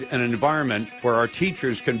an environment where our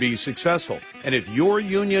teachers can be successful. And if your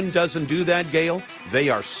union doesn't do that, Gail, they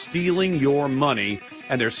are stealing your money,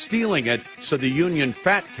 and they're stealing it so the union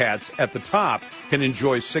fat cats at the top can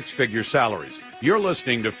enjoy six-figure salaries. You're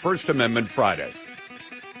listening to First Amendment Friday.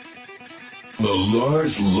 The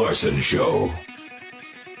Lars Larson Show.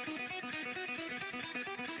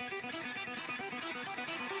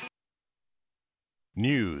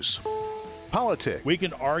 News. Politics. We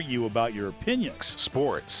can argue about your opinions.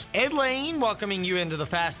 Sports. Ed Lane welcoming you into the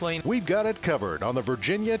fast lane. We've got it covered on the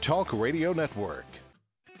Virginia Talk Radio Network.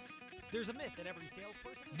 There's a myth that every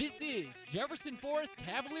salesperson... This is Jefferson Forest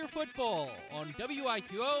Cavalier football on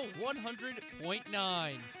WIQO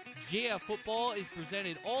 100.9. JF football is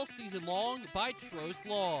presented all season long by Trost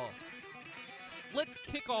Law. Let's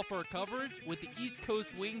kick off our coverage with the East Coast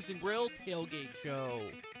Wings and Grill Tailgate Show.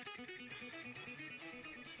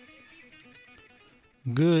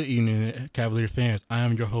 Good evening, Cavalier fans. I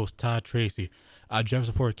am your host, Todd Tracy. Our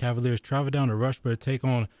Jefferson Forest Cavaliers travel down to Rushborough to take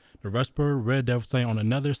on the Rushborough Red Devils on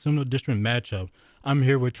another similar district matchup. I'm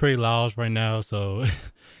here with Trey Lyles right now, so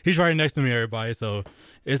he's right next to me, everybody. So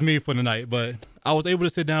it's me for the night. But I was able to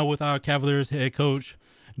sit down with our Cavaliers head coach,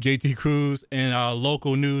 JT Cruz, and our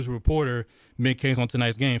local news reporter, Mick Keynes, on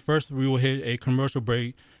tonight's game. First, we will hit a commercial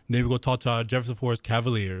break. Then we'll go talk to our Jefferson Forest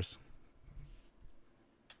Cavaliers.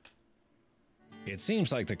 It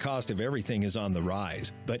seems like the cost of everything is on the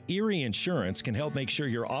rise, but Erie Insurance can help make sure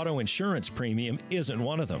your auto insurance premium isn't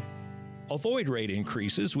one of them. Avoid rate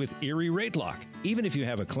increases with Erie Rate Lock. Even if you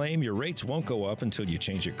have a claim, your rates won't go up until you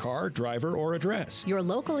change your car, driver, or address. Your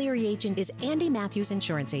local Erie agent is Andy Matthews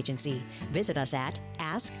Insurance Agency. Visit us at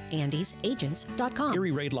askandysagents.com.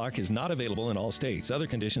 Erie Rate Lock is not available in all states. Other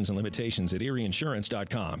conditions and limitations at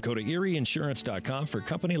erieinsurance.com. Go to erieinsurance.com for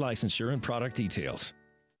company licensure and product details.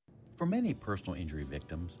 For many personal injury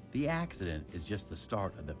victims, the accident is just the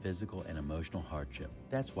start of the physical and emotional hardship.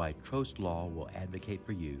 That's why Trost Law will advocate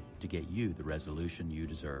for you to get you the resolution you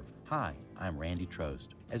deserve. Hi, I'm Randy Trost.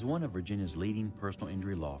 As one of Virginia's leading personal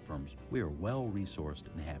injury law firms, we are well-resourced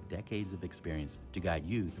and have decades of experience to guide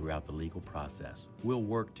you throughout the legal process. We'll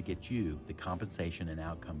work to get you the compensation and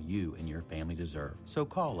outcome you and your family deserve. So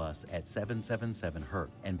call us at 777-HURT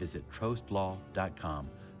and visit trostlaw.com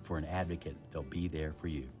for an advocate. They'll be there for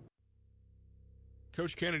you.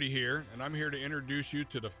 Coach Kennedy here, and I'm here to introduce you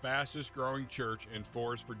to the fastest growing church in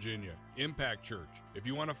Forest, Virginia, Impact Church. If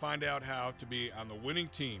you want to find out how to be on the winning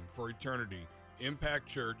team for eternity, Impact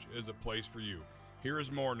Church is a place for you. Here is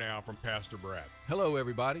more now from Pastor Brad. Hello,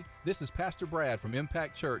 everybody. This is Pastor Brad from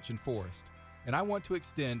Impact Church in Forest, and I want to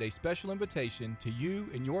extend a special invitation to you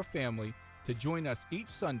and your family to join us each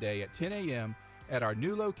Sunday at 10 a.m. at our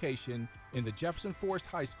new location in the Jefferson Forest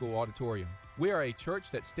High School auditorium. We are a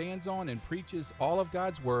church that stands on and preaches all of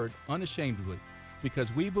God's Word unashamedly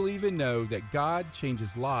because we believe and know that God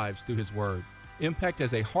changes lives through His Word. Impact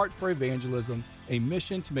has a heart for evangelism, a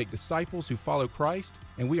mission to make disciples who follow Christ,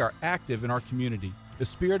 and we are active in our community. The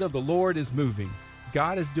Spirit of the Lord is moving.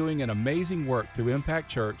 God is doing an amazing work through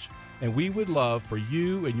Impact Church, and we would love for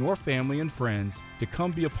you and your family and friends to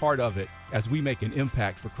come be a part of it as we make an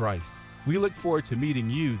impact for Christ. We look forward to meeting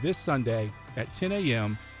you this Sunday at 10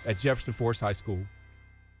 a.m. at Jefferson Forest High School.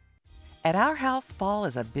 At our house, fall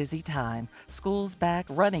is a busy time. School's back,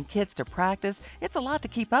 running kids to practice. It's a lot to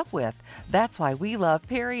keep up with. That's why we love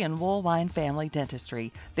Perry and Woolwine Family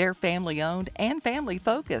Dentistry. They're family-owned and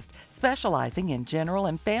family-focused, specializing in general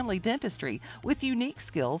and family dentistry with unique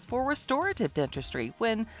skills for restorative dentistry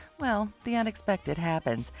when, well, the unexpected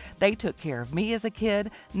happens. They took care of me as a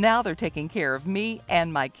kid. Now they're taking care of me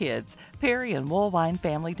and my kids. Perry and Woolwine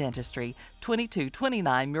Family Dentistry,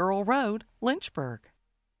 2229 Murrell Road, Lynchburg.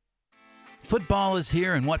 Football is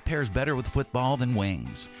here, and what pairs better with football than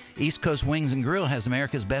wings? East Coast Wings and Grill has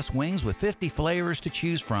America's best wings with 50 flavors to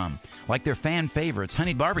choose from, like their fan favorites,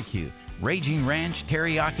 honey barbecue, Raging Ranch,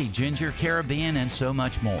 teriyaki, ginger, Caribbean, and so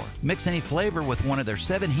much more. Mix any flavor with one of their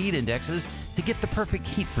 7 heat indexes to get the perfect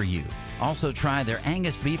heat for you. Also try their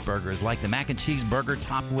Angus beef burgers like the mac and cheese burger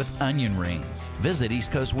topped with onion rings. Visit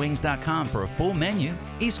eastcoastwings.com for a full menu.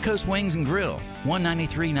 East Coast Wings and Grill,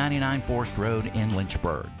 19399 Forest Road in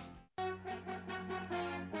Lynchburg.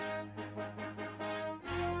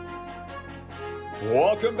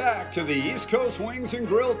 Welcome back to the East Coast Wings and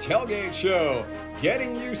Grill Tailgate Show,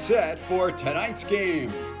 getting you set for tonight's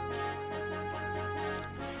game.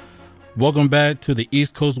 Welcome back to the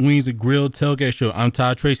East Coast Wings and Grill Tailgate Show. I'm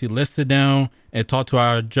Todd Tracy. Let's sit down and talk to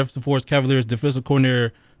our Jefferson Forest Cavaliers defensive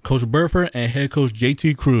coordinator, Coach Burford, and head coach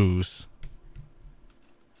JT Cruz.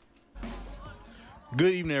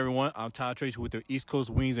 Good evening, everyone. I'm Todd Tracy with the East Coast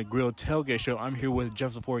Wings and Grill Tailgate Show. I'm here with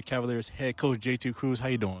Jefferson Ford Cavaliers head coach JT Cruz. How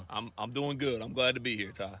you doing? I'm doing good. I'm glad to be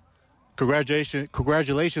here, Todd.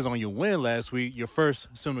 Congratulations on your win last week. Your first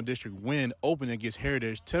Seminole District win opening against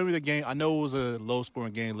Heritage. Tell me the game. I know it was a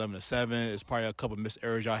low-scoring game, 11-7. It's probably a couple missed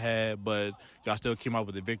errors y'all had, but y'all still came out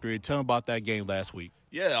with the victory. Tell me about that game last week.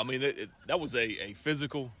 Yeah, I mean, that was a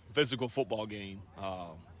physical football game.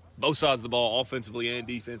 Both sides of the ball, offensively and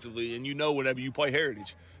defensively. And you know whenever you play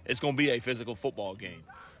Heritage, it's going to be a physical football game.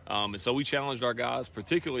 And so we challenged our guys,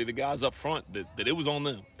 particularly the guys up front, that it was on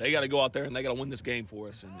them. They got to go out there and they got to win this game for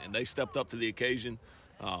us. And they stepped up to the occasion.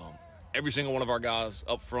 Every single one of our guys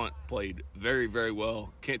up front played very, very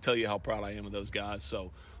well. Can't tell you how proud I am of those guys.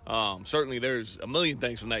 So certainly there's a million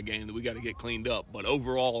things from that game that we got to get cleaned up. But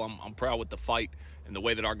overall, I'm proud with the fight and the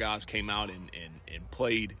way that our guys came out and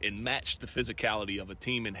played and matched the physicality of a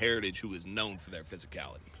team in Heritage who is known for their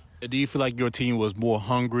physicality. Do you feel like your team was more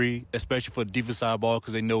hungry, especially for the defensive side ball,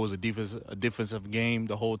 because they know it was a defensive game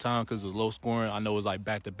the whole time because it was low scoring? I know it was like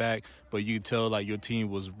back-to-back, but you could tell like your team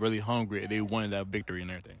was really hungry and they wanted that victory and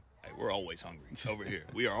everything. Hey, we're always hungry over here.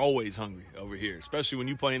 We are always hungry over here, especially when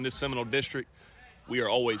you play in this Seminole District. We are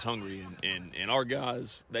always hungry, and our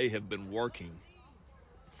guys, they have been working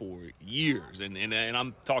for years, and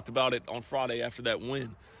I talked about it on Friday after that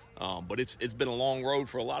win. But it's been a long road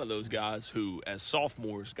for a lot of those guys who, as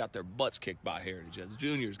sophomores, got their butts kicked by Heritage. As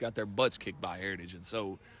juniors, got their butts kicked by Heritage. And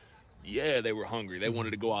so, yeah, they were hungry. They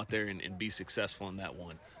wanted to go out there and be successful in that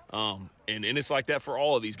one. And it's like that for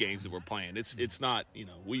all of these games that we're playing. It's not,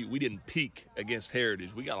 we didn't peak against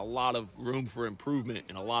Heritage. We got a lot of room for improvement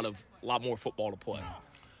and a lot more football to play.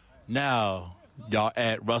 Now, y'all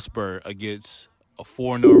at Rustburg against a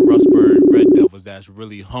 4-0 Rustburg Red Devils that's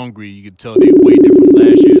really hungry. You can tell they way different from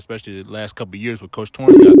last year, especially the last couple of years when Coach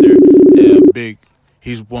Torrance got there. And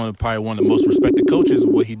he's probably one of the most respected coaches,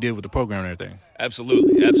 what he did with the program and everything.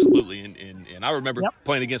 Absolutely. And I remember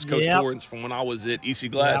playing against Coach Torrance from when I was at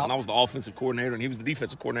EC Glass, and I was the offensive coordinator, and he was the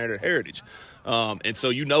defensive coordinator at Heritage. And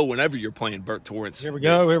so whenever you're playing Bert Torrance, here we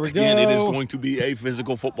go. Again, it is going to be a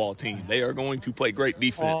physical football team. They are going to play great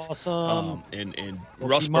defense. Awesome. And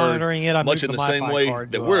Rustburg, much in the same way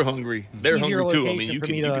that we're hungry, they're hungry too. I mean, you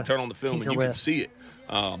can turn on the film and you can see it.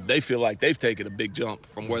 They feel like they've taken a big jump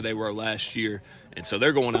from where they were last year. And so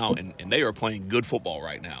they're going out and they are playing good football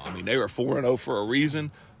right now. I mean, they are 4-0 for a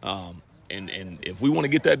reason. And if we want to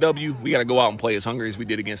get that W, we got to go out and play as hungry as we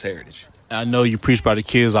did against Heritage. I know you preach about the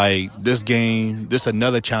kids like this game. This is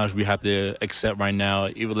another challenge we have to accept right now.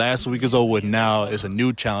 Even last week is over. Now it's a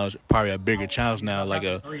new challenge, probably a bigger challenge now, like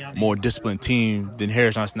a more disciplined team than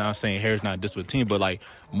Harris. I'm not saying Harris not a disciplined team, but like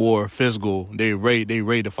more physical. They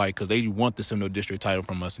ready to fight because they want the Seminole District title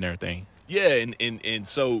from us and everything. Yeah, and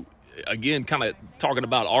so again, kind of talking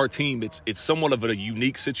about our team, it's somewhat of a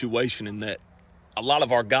unique situation in that a lot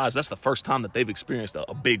of our guys, that's the first time that they've experienced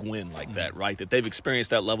a big win like that, right? That they've experienced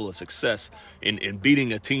that level of success in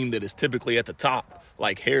beating a team that is typically at the top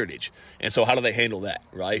like Heritage. And so how do they handle that,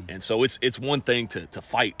 right? And so it's one thing to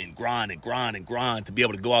fight and grind to be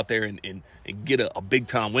able to go out there and get a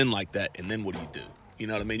big-time win like that, and then what do? You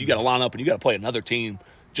know what I mean? You got to line up and you got to play another team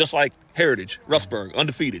just like Heritage, Rustburg,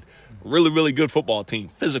 undefeated. Really, really good football team,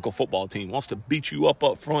 physical football team. Wants to beat you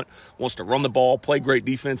up front, wants to run the ball, play great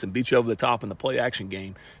defense, and beat you over the top in the play-action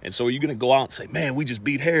game. And so are you going to go out and say, man, we just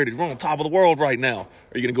beat Heritage. We're on top of the world right now. Or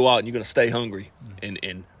are you going to go out and you're going to stay hungry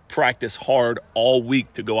and practice hard all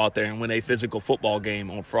week to go out there and win a physical football game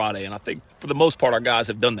on Friday? And I think for the most part, our guys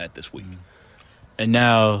have done that this week. And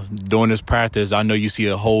now, during this practice, I know you see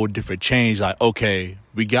a whole different change. Like, okay,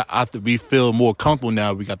 we feel more comfortable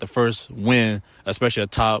now. We got the first win, especially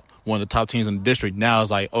one of the top teams in the district. Now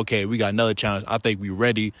it's like, okay, we got another challenge. I think we're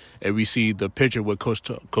ready, and we see the picture what Coach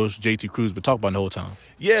JT Cruz been talking about the whole time.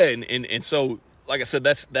 Yeah, and so, like I said,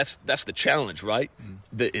 that's the challenge, right?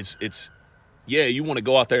 It's yeah, you want to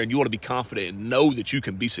go out there and you want to be confident and know that you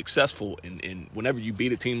can be successful. And whenever you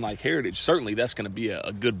beat a team like Heritage, certainly that's going to be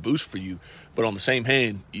a good boost for you. But on the same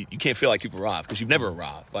hand, you can't feel like you've arrived because you've never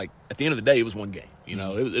arrived. Like, at the end of the day, it was one game. You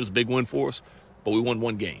know, it was a big win for us, but we won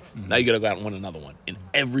one game. Now you got to go out and win another one. And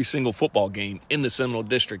every single football game in the Seminole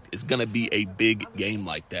District is going to be a big game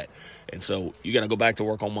like that. And so you got to go back to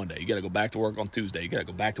work on Monday. You got to go back to work on Tuesday. You got to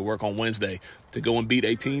go back to work on Wednesday to go and beat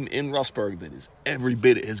a team in Rustburg that is every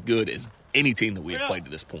bit as good as any team that we have played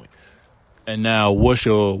to this point. And now, what's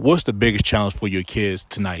the biggest challenge for your kids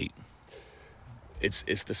tonight?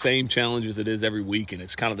 It's the same challenge as it is every week, and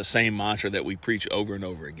it's kind of the same mantra that we preach over and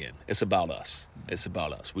over again. It's about us. It's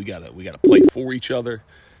about us. We gotta play for each other.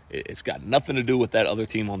 It's got nothing to do with that other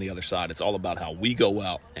team on the other side. It's all about how we go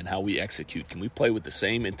out and how we execute. Can we play with the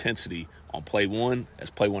same intensity on play 1 as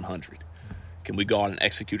play 100? Can we go out and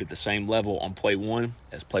execute at the same level on play 1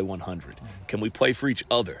 as play 100? Can we play for each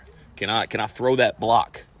other? Can I throw that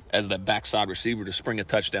block as that backside receiver to spring a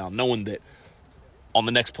touchdown, knowing that on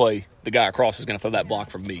the next play the guy across is going to throw that block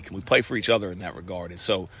from me? Can we play for each other in that regard? And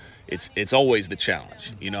so it's always the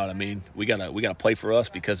challenge. You know what I mean? We gotta play for us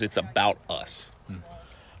because it's about us.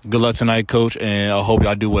 Good luck tonight, Coach, and I hope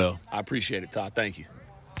y'all do well. I appreciate it, Todd. Thank you.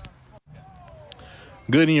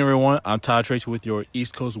 Good evening, everyone. I'm Todd Tracy with your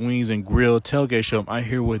East Coast Wings and Grill tailgate show. I'm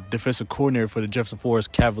here with defensive coordinator for the Jefferson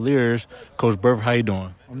Forest Cavaliers, Coach Burford. How you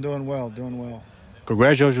doing? I'm doing well.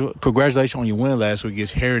 Congratulations on your win last week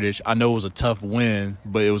against Heritage. I know it was a tough win,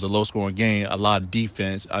 but it was a low-scoring game, a lot of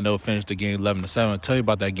defense. I know it finished the game 11-7. Tell you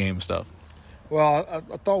about that game and stuff. Well,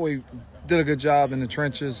 I thought we did a good job in the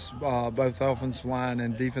trenches, both offensive line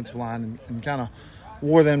and defensive line, and kind of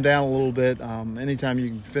wore them down a little bit. Anytime you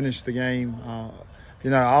can finish the game,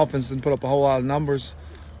 our offense didn't put up a whole lot of numbers,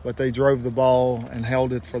 but they drove the ball and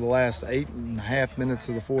held it for the last 8.5 minutes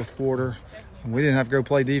of the fourth quarter. And we didn't have to go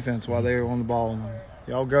play defense while they were on the ball.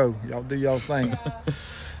 Y'all go. Y'all do y'all's thing.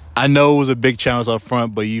 I know it was a big challenge up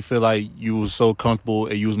front, but you feel like you was so comfortable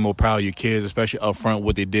and you was more proud of your kids, especially up front,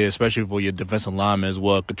 what they did, especially for your defensive linemen as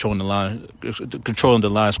well, controlling the line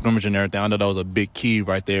of scrimmage and everything. I know that was a big key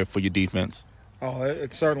right there for your defense. Oh,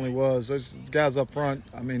 it certainly was. Those guys up front,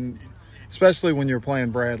 I mean, especially when you're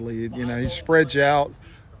playing Bradley, he spreads you out,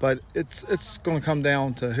 but it's going to come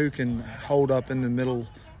down to who can hold up in the middle,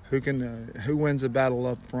 who wins the battle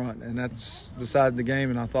up front, and that's decided the game.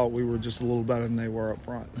 And I thought we were just a little better than they were up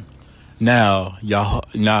front. Now y'all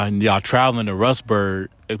traveling to Rustburg,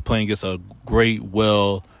 playing against a great,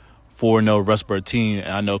 4-0 Rustburg team.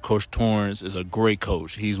 And I know Coach Torrance is a great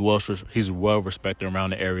coach. He's well respected around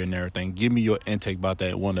the area and everything. Give me your intake about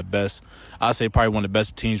that. One of the best, I'd say probably one of the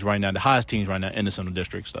best teams right now, the highest teams right now in the Central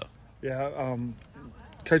District stuff. Yeah.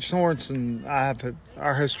 Coach Torrance and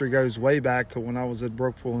our history goes way back to when I was at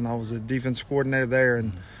Brookville and I was a defense coordinator there.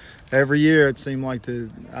 And every year it seemed like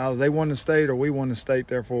they won the state or we won the state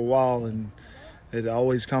there for a while. And it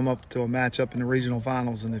always come up to a matchup in the regional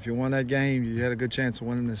finals. And if you won that game, you had a good chance of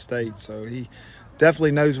winning the state. So he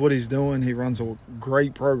definitely knows what he's doing. He runs a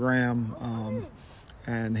great program.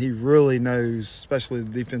 And he really knows, especially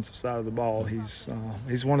the defensive side of the ball. He's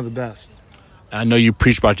one of the best. I know you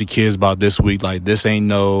preach about your kids about this week. Like, this ain't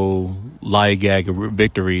no lollygag or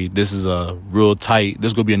victory. This is a real tight.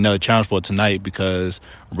 This is going to be another challenge for tonight because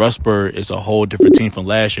Rustburg is a whole different team from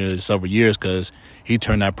last year, several years, because he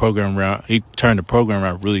turned the program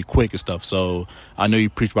around really quick and stuff. So I know you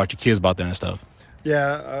preach about your kids about that and stuff.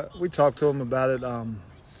 Yeah, we talked to them about it.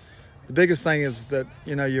 The biggest thing is that,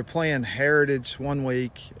 you're playing Heritage one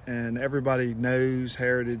week and everybody knows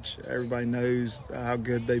Heritage. Everybody knows how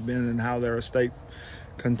good they've been and how they're a state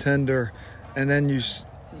contender. And then you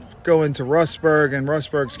go into Rustburg, and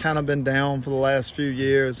Rustburg's kind of been down for the last few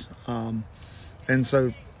years. And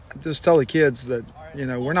so just tell the kids that,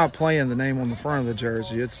 we're not playing the name on the front of the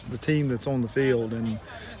jersey. It's the team that's on the field. And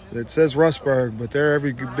it says Rustburg, but they're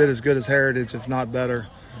every bit as good as Heritage, if not better.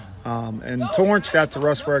 And Torrance got to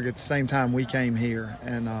Rustburg at the same time we came here.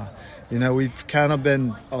 And, we've kind of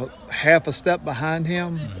been half a step behind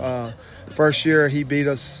him. First year he beat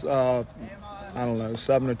us, 7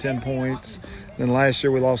 or 10 points. Then last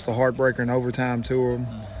year we lost the heartbreaker in overtime to him.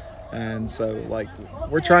 And so,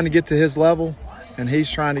 we're trying to get to his level, and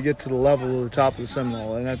he's trying to get to the level of the top of the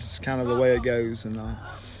Seminole. And that's kind of the way it goes. And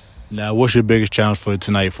now, what's your biggest challenge for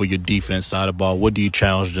tonight for your defense side of the ball? What do you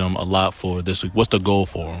challenge them a lot for this week? What's the goal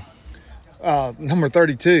for them? Number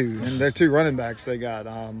 32, and they're two running backs they got.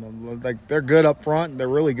 They're good up front. They're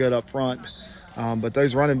really good up front. But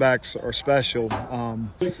those running backs are special.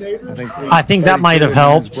 I think that might have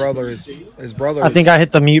helped. His brother. I think I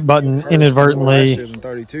hit the mute button inadvertently. Than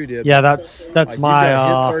 32 did. Yeah, that's my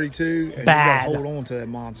hit 32 and bad. You hold on to that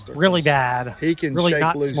monster. Really bad. He can really shake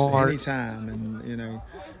not loose smart. anytime, and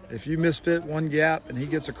if you misfit one gap and he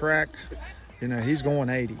gets a crack, he's going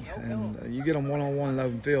 80. And you get him one-on-one in the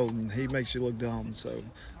open field, and he makes you look dumb. So,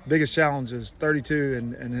 biggest challenge is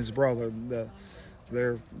 32 and his brother.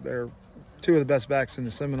 They're two of the best backs in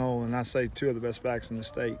the Seminole, and I say two of the best backs in the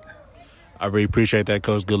state. I really appreciate that,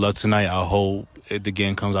 Coach. Good luck tonight. I hope the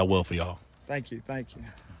game comes out well for y'all. Thank you.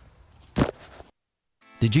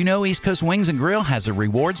 Did you know East Coast Wings and Grill has a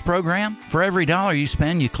rewards program? For every $1 you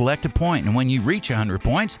spend, you collect a point, and when you reach 100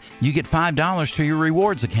 points, you get $5 to your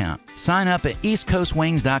rewards account. Sign up at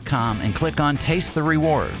eastcoastwings.com and click on Taste the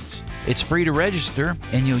Rewards. It's free to register,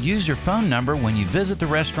 and you'll use your phone number when you visit the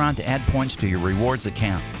restaurant to add points to your rewards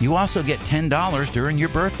account. You also get $10 during your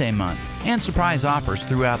birthday month and surprise offers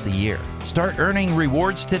throughout the year. Start earning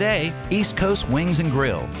rewards today. East Coast Wings and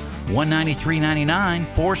Grill,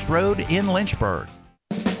 193.99 Forest Road in Lynchburg.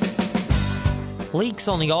 Leaks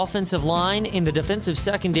on the offensive line, in the defensive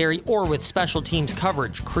secondary, or with special teams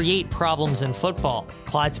coverage create problems in football.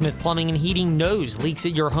 Clyde Smith Plumbing and Heating knows leaks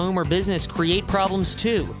at your home or business create problems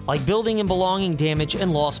too, like building and belonging damage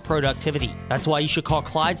and lost productivity. That's why you should call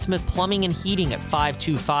Clyde Smith Plumbing and Heating at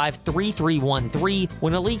 525-3313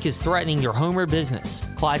 when a leak is threatening your home or business.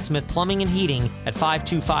 Clyde Smith Plumbing and Heating at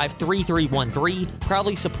 525-3313,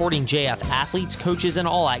 proudly supporting JF athletes, coaches, and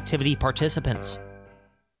all activity participants.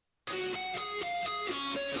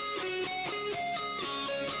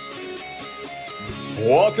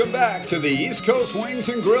 Welcome back to the East Coast Wings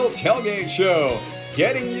and Grill Tailgate Show,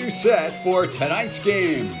 getting you set for tonight's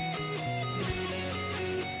game.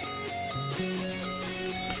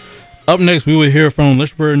 Up next, we will hear from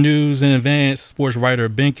Lynchburg News and Advance sports writer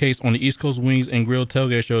Ben Case on the East Coast Wings and Grill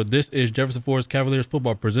Tailgate Show. This is Jefferson Forest Cavaliers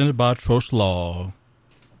football presented by Trost Law.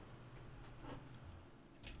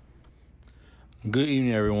 Good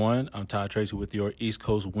evening, everyone. I'm Todd Tracy with your East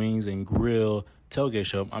Coast Wings and Grill Tailgate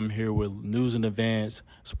Show. I'm here with News in Advance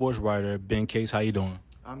sports writer Ben Case. How you doing?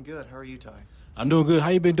 I'm good. How are you, Ty? I'm doing good. How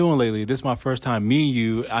you been doing lately? This is my first time meeting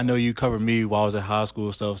you. I know you covered me while I was at high school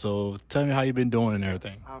and stuff, so tell me how you been doing and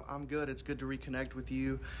everything. I'm good. It's good to reconnect with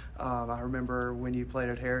you. I remember when you played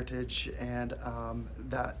at Heritage, and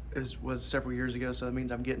that was several years ago, so that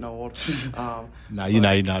means I'm getting old.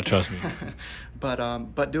 You're not. Trust me.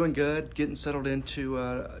 But doing good, getting settled into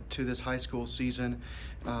to this high school season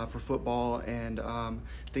for football, and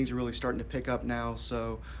things are really starting to pick up now.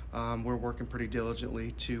 So we're working pretty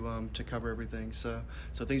diligently to cover everything. So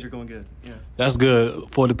things are going good. Yeah, that's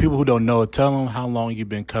good. For the people who don't know, tell them how long you've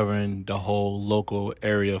been covering the whole local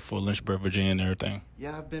area for Lynchburg, Virginia, and everything.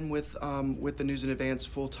 Yeah, I've been with the News in Advance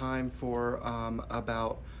full time for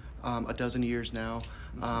about a dozen years now.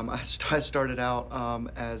 I started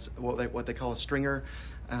out as what they call a stringer,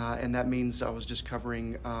 and that means I was just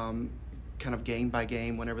covering kind of game by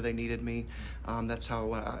game whenever they needed me. That's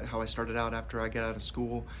how I started out after I got out of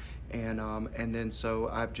school, and then so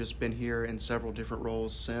I've just been here in several different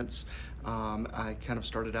roles since. I kind of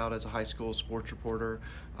started out as a high school sports reporter,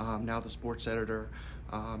 now the sports editor.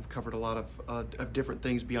 Covered a lot of different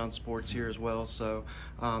things beyond sports here as well, so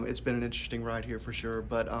it's been an interesting ride here for sure,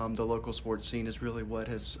 but the local sports scene is really what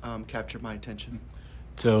has captured my attention.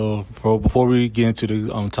 So before we get into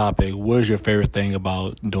the topic, what is your favorite thing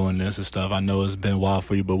about doing this and stuff? I know it's been a while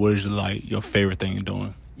for you, but what is your favorite thing in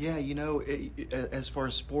doing? Yeah, as far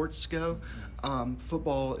as sports go,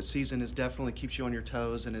 football season definitely keeps you on your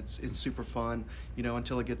toes, and it's super fun,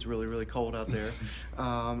 until it gets really, really cold out there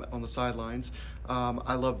on the sidelines.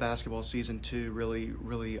 I love basketball season too. Really,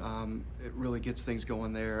 it really gets things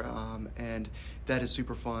going there, and that is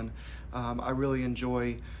super fun. I really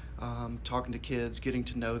enjoy talking to kids, getting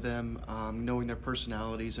to know them, knowing their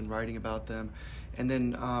personalities and writing about them, and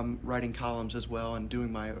then writing columns as well, and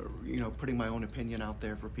doing putting my own opinion out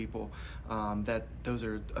there for people. Those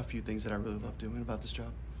are a few things that I really love doing about this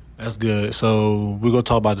job. That's good. So we're going to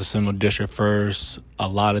talk about the Seminole District first. A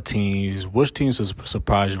lot of teams. Which teams are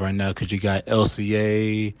surprised you right now? Because you got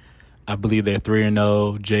LCA, I believe they're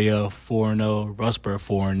 3-0, JF 4-0, Rustburg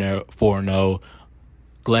 4-0,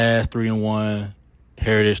 Glass 3-1,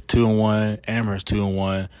 Heritage 2-1, Amherst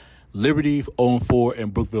 2-1, Liberty 0-4,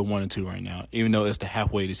 and Brookville 1-2 right now. Even though it's the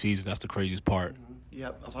halfway of the season, that's the craziest part.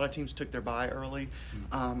 Yep, a lot of teams took their bye early.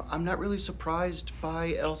 I'm not really surprised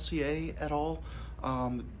by LCA at all.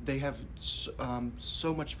 They have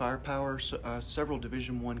so much firepower, several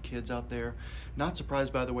Division I kids out there. Not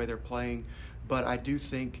surprised by the way they're playing, but I do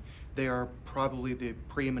think they are probably the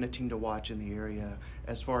preeminent team to watch in the area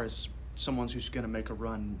as far as someone who's going to make a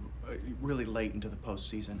run really late into the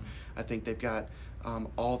postseason. I think they've got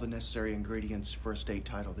all the necessary ingredients for a state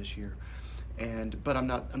title this year. But I'm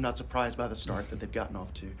not surprised by the start that they've gotten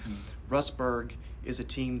off to. Rustburg is a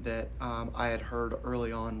team that I had heard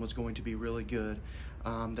early on was going to be really good,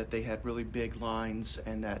 that they had really big lines,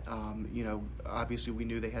 and that obviously we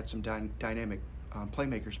knew they had some dynamic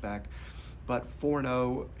playmakers back. But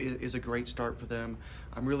 4-0 is a great start for them.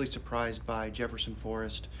 I'm really surprised by Jefferson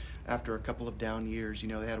Forest after a couple of down years. They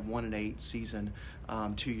had a 1-8 season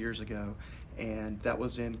 2 years ago, and that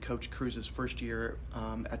was in Coach Cruz's first year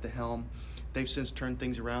at the helm. They've since turned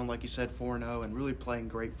things around, like you said, 4-0, and really playing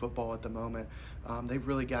great football at the moment. They've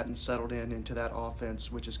really gotten settled into that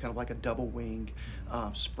offense, which is kind of like a double wing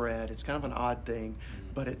spread. It's kind of an odd thing,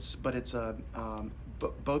 but it's a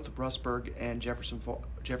both Rustburg and Jefferson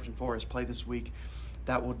Forest play this week,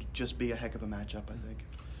 that will just be a heck of a matchup, I think.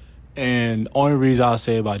 And only reason I'll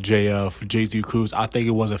say about JC Cruz, I think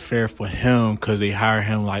it wasn't fair for him because they hired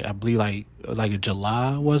him I believe in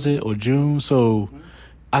July, was it, or June? So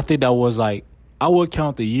I think that was I would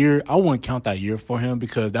count the year. I wouldn't count that year for him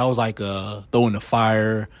because that was throwing the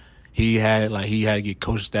fire. He had to get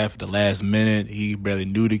coaching staff at the last minute. He barely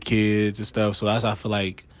knew the kids and stuff. So that's why I feel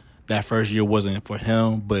like that first year wasn't for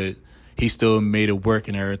him, but he still made it work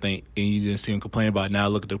and everything. And you didn't see him complain about it. Now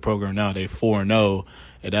look at the program now. They're 4-0.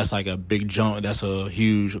 And that's a big jump. That's a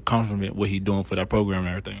huge accomplishment what he's doing for that program and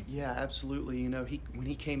everything. Yeah, absolutely. When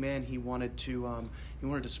he came in, he wanted to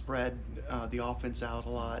spread the offense out a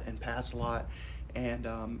lot and pass a lot. And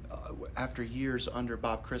after years under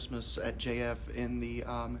Bob Christmas at JF in the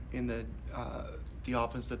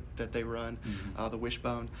offense that they run, the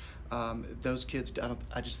Wishbone, those kids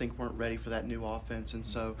I just think weren't ready for that new offense. And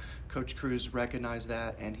so Coach Cruz recognized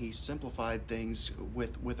that, and he simplified things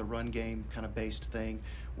with a run game kind of based thing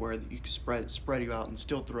where you could spread you out and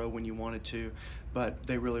still throw when you wanted to, but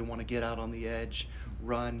they really want to get out on the edge,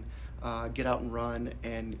 get out and run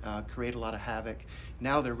and create a lot of havoc.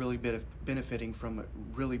 Now they're really benefiting from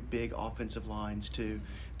really big offensive lines too.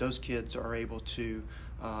 Those kids are able to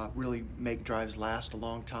really make drives last a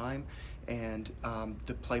long time, and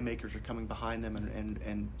the playmakers are coming behind them,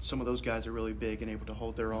 and some of those guys are really big and able to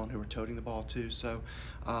hold their own who are toting the ball too. So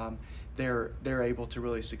they're able to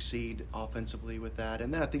really succeed offensively with that.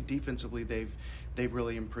 And then I think defensively they've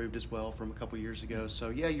really improved as well from a couple years ago. So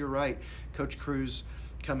yeah, you're right. Coach Cruz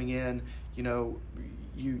coming in,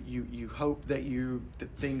 you hope that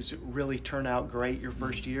things really turn out great your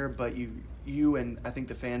first year, but you and I think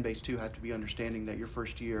the fan base too have to be understanding that your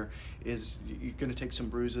first year is you're going to take some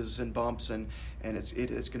bruises and bumps, and it's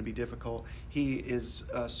going to be difficult. He is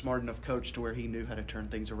a smart enough coach to where he knew how to turn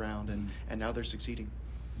things around, and now they're succeeding.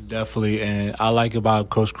 Definitely, and I like about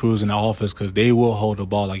Coach Cruz in the office because they will hold the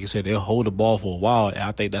ball. Like you said, they'll hold the ball for a while, and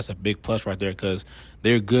I think that's a big plus right there because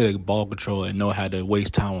they're good at ball control and know how to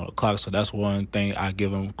waste time on the clock. So that's one thing I give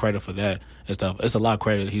them credit for that and stuff. It's a lot of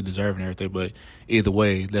credit he deserves and everything, but either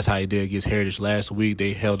way, that's how he did against Heritage last week.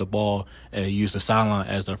 They held the ball and used the sideline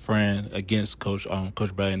as their friend against Coach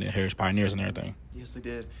Brad and the Heritage Pioneers and everything. Yes, they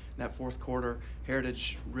did. In that fourth quarter,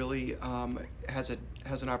 Heritage really has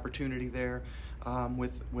an opportunity there.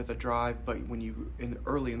 With a drive, but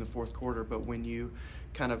early in the fourth quarter, but when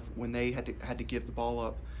they had to give the ball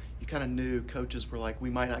up, you kind of knew coaches were like, we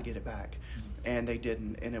might not get it back, and they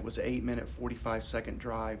didn't. And it was an 8-minute 45-second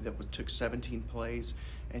drive that took 17 plays,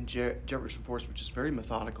 and Jefferson Forest was just very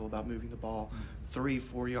methodical about moving the ball,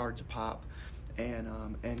 3-4 yards a pop,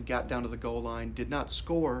 and got down to the goal line. Did not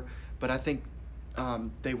score, but I think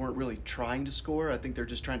they weren't really trying to score. I think they're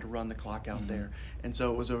just trying to run the clock out there. And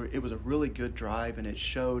so it was a really good drive, and it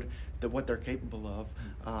showed that what they're capable of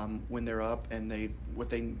when they're up, and they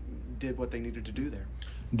did what they needed to do there.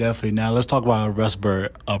 Definitely. Now let's talk about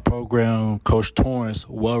Rustburg, a program. Coach Torrance,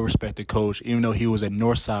 well-respected coach, even though he was at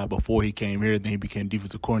Northside before he came here. Then he became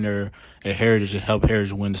defensive coordinator at Heritage and helped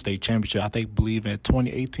Heritage win the state championship. I believe in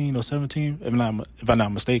 2018 or 17, if I'm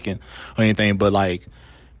not mistaken, or anything. But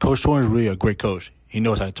Coach Torrance is really a great coach. He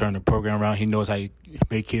knows how to turn the program around. He knows how to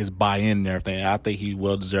make kids buy in and everything. I think he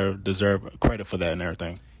will deserve credit for that and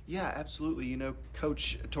everything. Yeah, absolutely.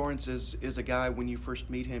 Coach Torrance is a guy, when you first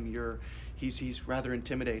meet him, he's rather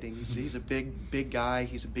intimidating. He's a big guy.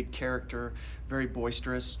 He's a big character, very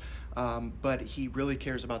boisterous, but he really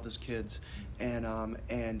cares about those kids,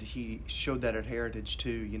 and he showed that at Heritage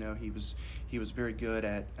too. He was very good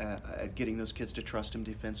at getting those kids to trust him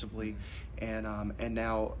defensively, and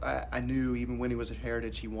now I knew even when he was at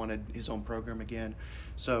Heritage he wanted his own program again.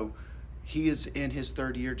 So he is in his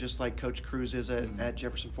third year, just like Coach Cruz is at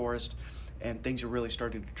Jefferson Forest, and things are really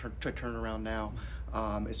starting to turn around now.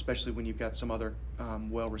 Especially when you've got some other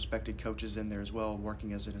well-respected coaches in there as well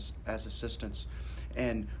working as assistants.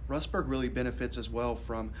 And Rustburg really benefits as well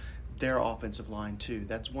from their offensive line too.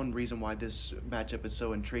 That's one reason why this matchup is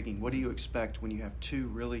so intriguing. What do you expect when you have two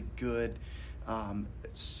really good,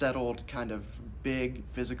 settled, kind of big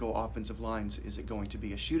physical offensive lines? Is it going to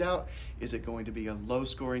be a shootout? Is it going to be a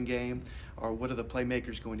low-scoring game? Or what are the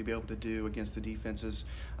playmakers going to be able to do against the defenses?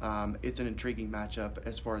 It's an intriguing matchup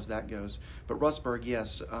as far as that goes. But Rustburg,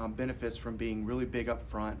 yes, benefits from being really big up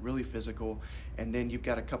front, really physical, and then you've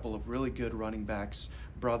got a couple of really good running backs,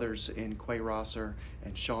 brothers in Quay Rosser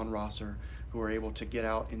and Sean Rosser, who are able to get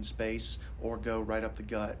out in space or go right up the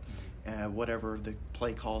gut, whatever the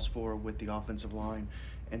play calls for with the offensive line.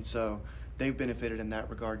 And so they've benefited in that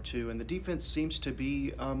regard too. And the defense seems to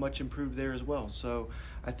be much improved there as well. So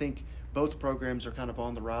I think both programs are kind of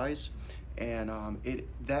on the rise. And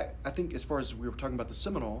I think as far as we were talking about the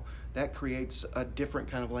Seminole, that creates a different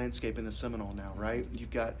kind of landscape in the Seminole now, right?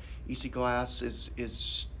 You've got EC Glass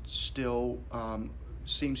is still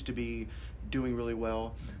seems to be doing really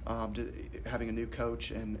well, having a new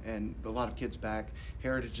coach and a lot of kids back.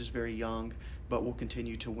 Heritage is very young, but will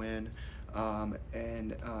continue to win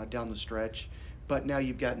and down the stretch. But now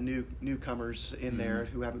you've got newcomers in there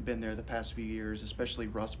who haven't been there the past few years, especially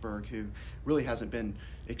Rustburg, who really hasn't been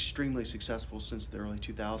extremely successful since the early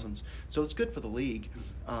 2000s. So it's good for the league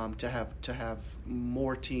to have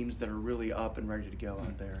more teams that are really up and ready to go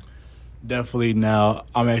out there. Definitely. Now,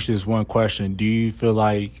 I'm actually just one question. Do you feel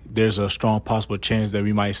like there's a strong possible chance that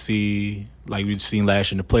we might see, like we've seen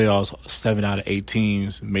last year in the playoffs, 7 out of 8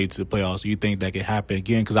 teams made to the playoffs? Do you think that could happen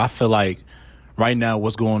again? Because I feel like right now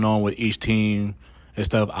what's going on with each team and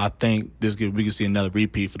stuff, I think we could see another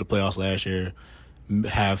repeat for the playoffs last year,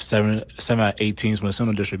 have 7 out of 8 teams from the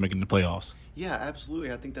Central District making the playoffs. Yeah,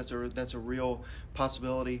 absolutely. I think that's a real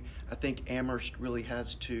possibility. I think Amherst really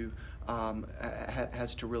has to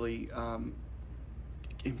really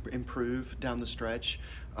improve down the stretch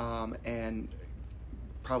and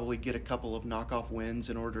probably get a couple of knockoff wins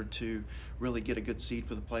in order to really get a good seed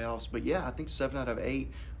for the playoffs. But yeah, I think 7 out of 8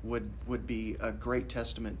 would be a great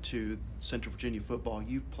testament to Central Virginia football.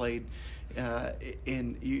 You've played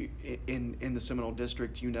in the Seminole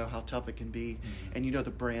District. You know how tough it can be, and you know the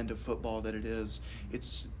brand of football that it is.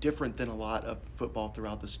 It's different than a lot of football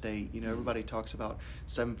throughout the state. You know, everybody talks about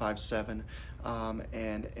 757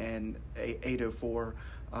 and 804.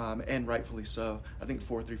 And rightfully so. I think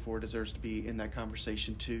 434 deserves to be in that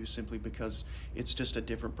conversation too, simply because it's just a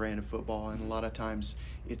different brand of football, and a lot of times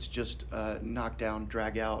it's just knockdown,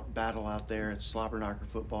 drag out battle out there. It's slobber knocker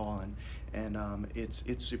football, and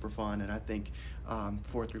it's super fun. And I think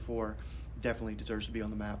 434 definitely deserves to be on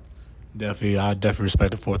the map. Definitely, I definitely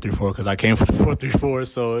respect the 434 because I came from the 434,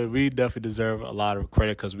 so we definitely deserve a lot of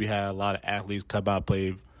credit because we had a lot of athletes come out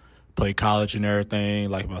play college and everything,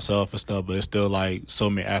 like myself and stuff, but it's still like so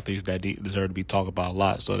many athletes that deserve to be talked about a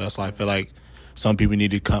lot. So that's why I feel like some people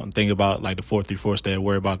need to come think about like the 434 instead of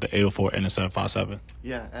worry about the 804 and the 757.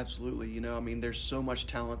 Yeah, absolutely. You know, I mean, there's so much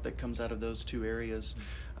talent that comes out of those two areas.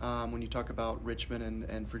 When you talk about Richmond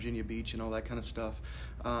and Virginia Beach and all that kind of stuff,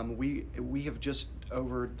 we have just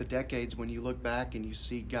over the decades, when you look back and you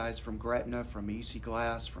see guys from Gretna, from EC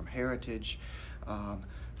Glass, from Heritage,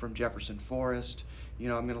 from Jefferson Forest. You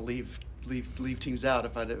know, I'm going to leave teams out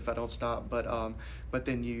if I don't stop. But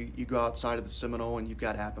then you go outside of the Seminole and you've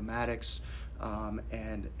got Appomattox,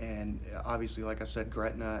 and obviously, like I said,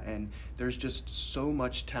 Gretna, and there's just so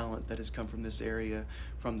much talent that has come from this area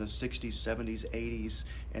from the 60s, 70s, 80s,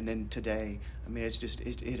 and then today. I mean,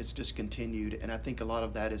 it has just continued, and I think a lot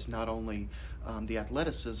of that is not only the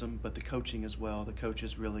athleticism but the coaching as well. The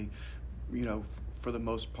coaches really, you know, for the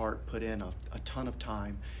most part, put in a ton of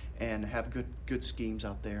time and have good schemes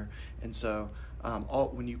out there. And so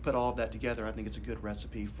when you put all of that together, I think it's a good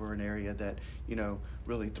recipe for an area that, you know,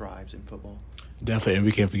 really thrives in football. Definitely, and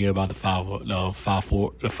we can't forget about the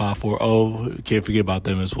 540. Can't forget about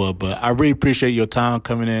them as well. But I really appreciate your time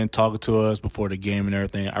coming in, talking to us before the game and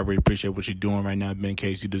everything. I really appreciate what you're doing right now, Ben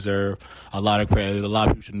Case. You deserve a lot of credit. A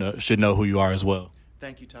lot of people should know who you are as well.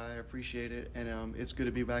 Thank you, Ty. I appreciate it, and it's good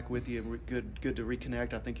to be back with you. Good to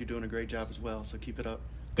reconnect. I think you're doing a great job as well, so keep it up.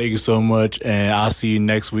 Thank you so much, and I'll see you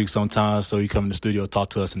next week sometime so you come in the studio,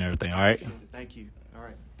 talk to us and everything, all right? Thank you. All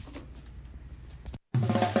right.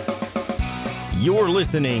 You're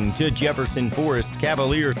listening to Jefferson Forest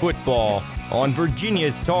Cavalier football on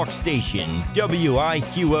Virginia's talk station,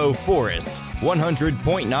 WIQO Forest,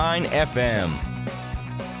 100.9 FM.